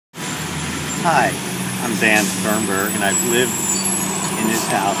Hi, I'm Dan Sternberg, and I've lived in this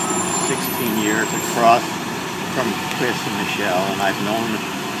house for 16 years across from Chris and Michelle, and I've known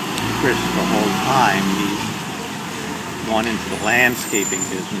Chris the whole time. He's gone into the landscaping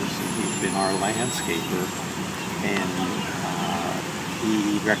business, and he's been our landscaper, and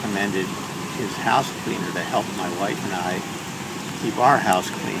he recommended his house cleaner to help my wife and I keep our house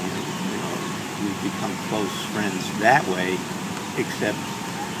clean. We've become close friends that way, except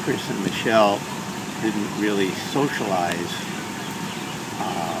Chris and Michelle didn't really socialize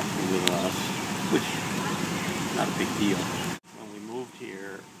with us, which is not a big deal. When we moved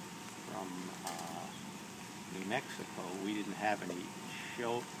here from New Mexico, we didn't have any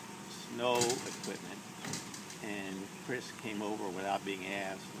snow equipment, and Chris came over without being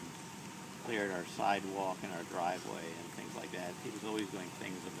asked and cleared our sidewalk and our driveway and things like that. He was always doing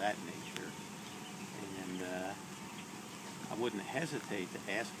things of that nature, and I wouldn't hesitate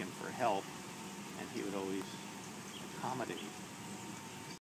to ask him for help, and he would always accommodate.